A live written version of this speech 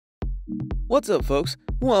What's up, folks?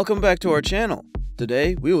 Welcome back to our channel.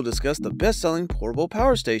 Today we will discuss the best-selling portable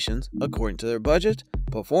power stations according to their budget,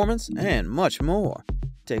 performance, and much more.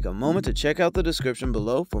 Take a moment to check out the description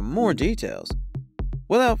below for more details.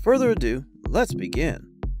 Without further ado, let's begin.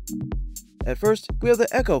 At first, we have the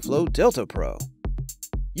EcoFlow Delta Pro.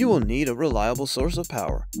 You will need a reliable source of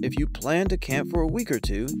power if you plan to camp for a week or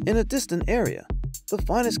two in a distant area. The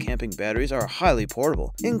finest camping batteries are highly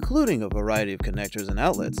portable, including a variety of connectors and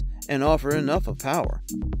outlets, and offer enough of power.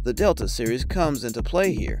 The Delta series comes into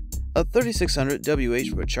play here. A 3600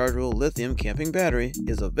 WH rechargeable lithium camping battery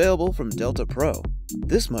is available from Delta Pro.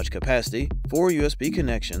 This much capacity, 4 USB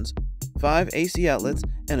connections, 5 AC outlets,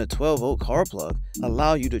 and a 12-volt car plug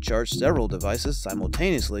allow you to charge several devices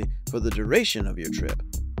simultaneously for the duration of your trip.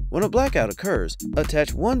 When a blackout occurs,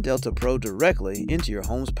 attach one Delta Pro directly into your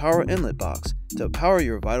home's power inlet box to power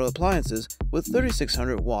your vital appliances with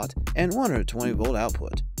 3600 watt and 120 volt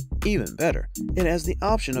output. Even better, it has the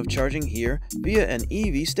option of charging here via an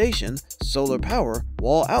EV station, solar power,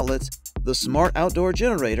 wall outlets, the smart outdoor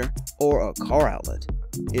generator, or a car outlet.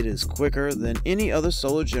 It is quicker than any other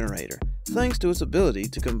solar generator, thanks to its ability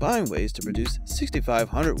to combine ways to produce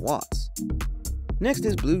 6500 watts. Next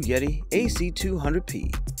is Bluetti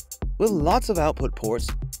AC200P. With lots of output ports,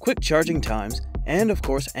 quick charging times, and of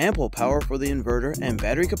course ample power for the inverter and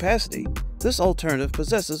battery capacity, this alternative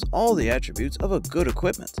possesses all the attributes of a good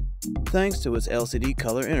equipment. Thanks to its LCD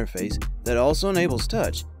color interface that also enables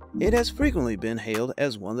touch, it has frequently been hailed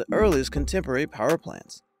as one of the earliest contemporary power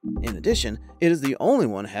plants. In addition, it is the only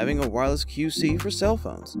one having a wireless QC for cell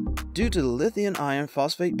phones. Due to the lithium iron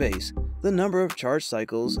phosphate base, the number of charge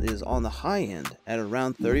cycles is on the high end at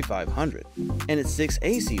around 3,500, and its 6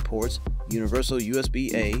 AC ports, universal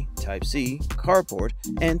USB-A, Type-C, car port,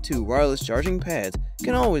 and 2 wireless charging pads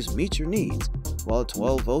can always meet your needs, while a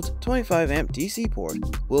 12-volt, 25-amp DC port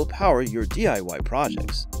will power your DIY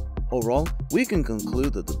projects. Overall, we can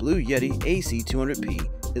conclude that the Bluetti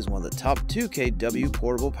AC200P is one of the top 2 kW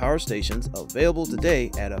portable power stations available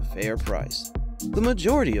today at a fair price. The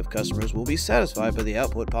majority of customers will be satisfied by the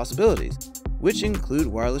output possibilities, which include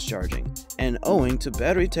wireless charging, and owing to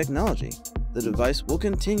battery technology, the device will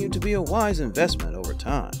continue to be a wise investment over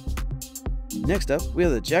time. Next up, we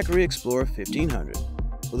have the Jackery Explorer 1500.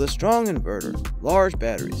 With a strong inverter, large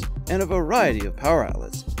batteries, and a variety of power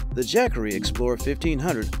outlets, the Jackery Explorer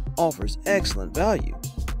 1500 offers excellent value.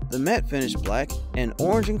 The matte finish black and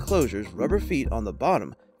orange enclosures rubber feet on the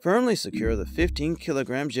bottom firmly secure the 15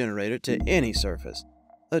 kg generator to any surface.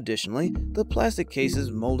 Additionally, the plastic case's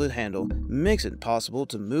molded handle makes it possible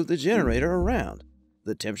to move the generator around.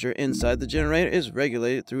 The temperature inside the generator is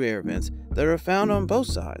regulated through air vents that are found on both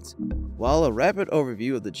sides, while a rapid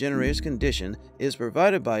overview of the generator's condition is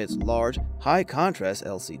provided by its large, high-contrast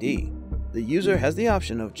LCD. The user has the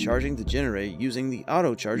option of charging the generator using the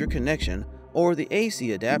auto charger connection or the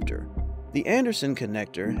AC adapter. The Anderson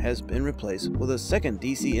connector has been replaced with a second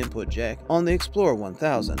DC input jack on the Explorer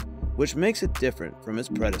 1000, which makes it different from its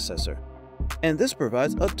predecessor. And this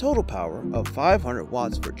provides a total power of 500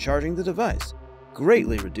 watts for charging the device,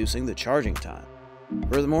 greatly reducing the charging time.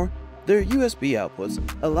 Furthermore, their USB outputs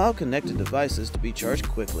allow connected devices to be charged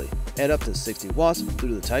quickly at up to 60 watts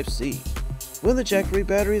through the Type-C. When the Jackery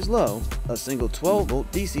battery is low, a single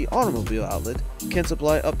 12-volt DC automobile outlet can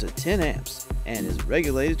supply up to 10 amps and is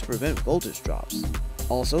regulated to prevent voltage drops.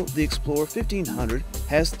 Also, the Explorer 1500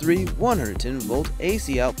 has 3 110-volt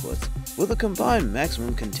AC outputs with a combined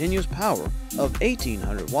maximum continuous power of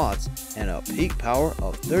 1800 watts and a peak power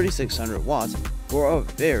of 3600 watts for a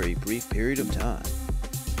very brief period of time.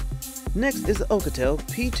 Next is the Oukitel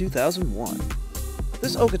P2001.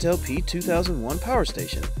 This Oukitel P2001 power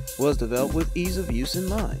station was developed with ease of use in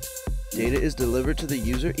mind. Data is delivered to the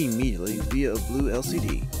user immediately via a blue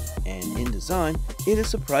LCD, and in design, it is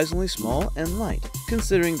surprisingly small and light,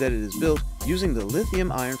 considering that it is built using the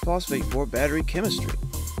lithium iron phosphate 4 battery chemistry.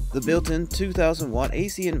 The built-in 2000 watt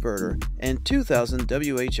AC inverter and 2000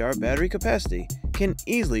 WHR battery capacity can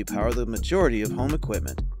easily power the majority of home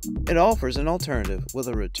equipment. It offers an alternative with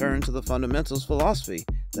a return to the fundamentals philosophy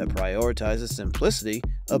that prioritizes simplicity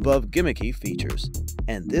above gimmicky features.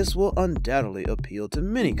 And this will undoubtedly appeal to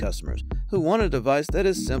many customers who want a device that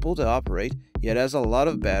is simple to operate yet has a lot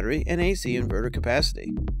of battery and AC inverter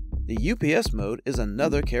capacity. The UPS mode is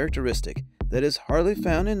another characteristic that is hardly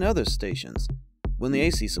found in other stations. When the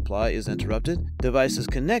AC supply is interrupted, devices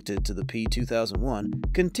connected to the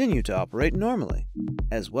P2001 continue to operate normally.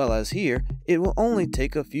 As well as here, it will only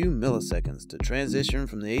take a few milliseconds to transition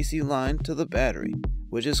from the AC line to the battery,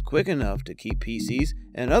 which is quick enough to keep PCs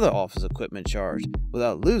and other office equipment charged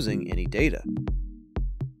without losing any data.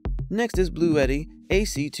 Next is Bluetti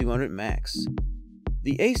AC200MAX.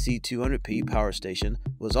 The AC200P power station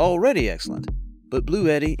was already excellent, but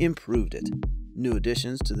Bluetti improved it. New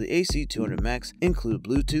additions to the AC200MAX include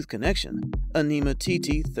Bluetooth connection, a NEMA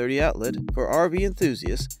TT30 outlet for RV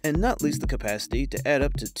enthusiasts, and not least the capacity to add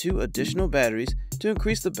up to 2 additional batteries to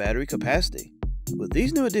increase the battery capacity. With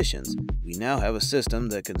these new additions, we now have a system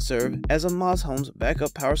that can serve as a Moz Home's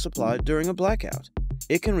backup power supply during a blackout.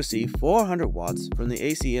 It can receive 400 watts from the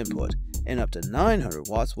AC input and up to 900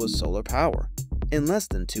 watts with solar power. In less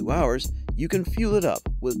than 2 hours, you can fuel it up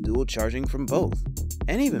with dual charging from both.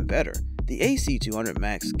 And even better, the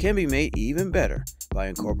AC200MAX can be made even better by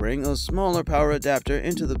incorporating a smaller power adapter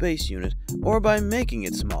into the base unit or by making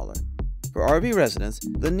it smaller. For RV residents,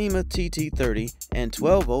 the NEMA TT30 and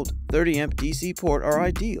 12-volt 30-amp DC port are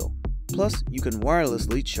ideal. Plus, you can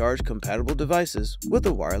wirelessly charge compatible devices with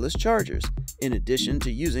the wireless chargers, in addition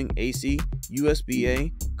to using AC,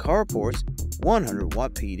 USB-A, car ports,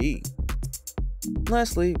 100-watt PD.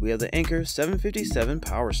 Lastly, we have the Anker 757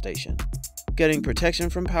 power station. Getting protection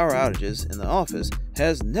from power outages in the office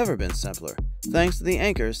has never been simpler, thanks to the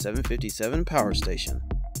Anker 757 power station.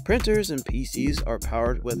 Printers and PCs are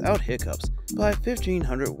powered without hiccups by a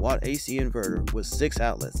 1500-watt AC inverter with 6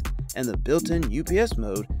 outlets, and the built-in UPS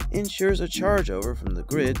mode ensures a chargeover from the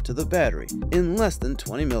grid to the battery in less than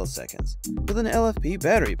 20 milliseconds. With an LFP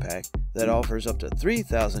battery pack that offers up to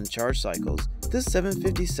 3,000 charge cycles, this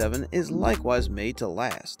 757 is likewise made to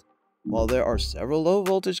last. While there are several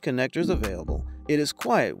low-voltage connectors available, it is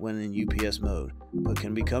quiet when in UPS mode, but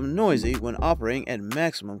can become noisy when operating at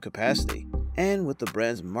maximum capacity. And with the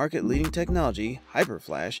brand's market-leading technology,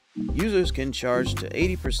 HyperFlash, users can charge to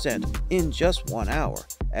 80% in just 1 hour,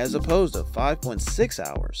 as opposed to 5.6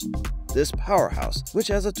 hours. This powerhouse, which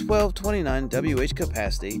has a 1229 WH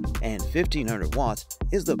capacity and 1500 watts,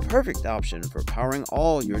 is the perfect option for powering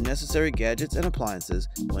all your necessary gadgets and appliances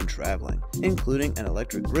when traveling, including an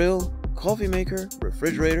electric grill, coffee maker,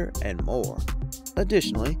 refrigerator, and more.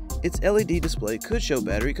 Additionally, its LED display could show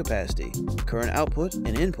battery capacity, current output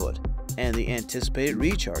and input, and the anticipated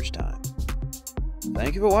recharge time.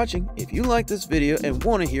 Thank you for watching. If you like this video and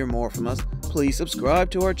want to hear more from us, please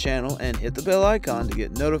subscribe to our channel and hit the bell icon to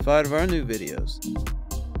get notified of our new videos.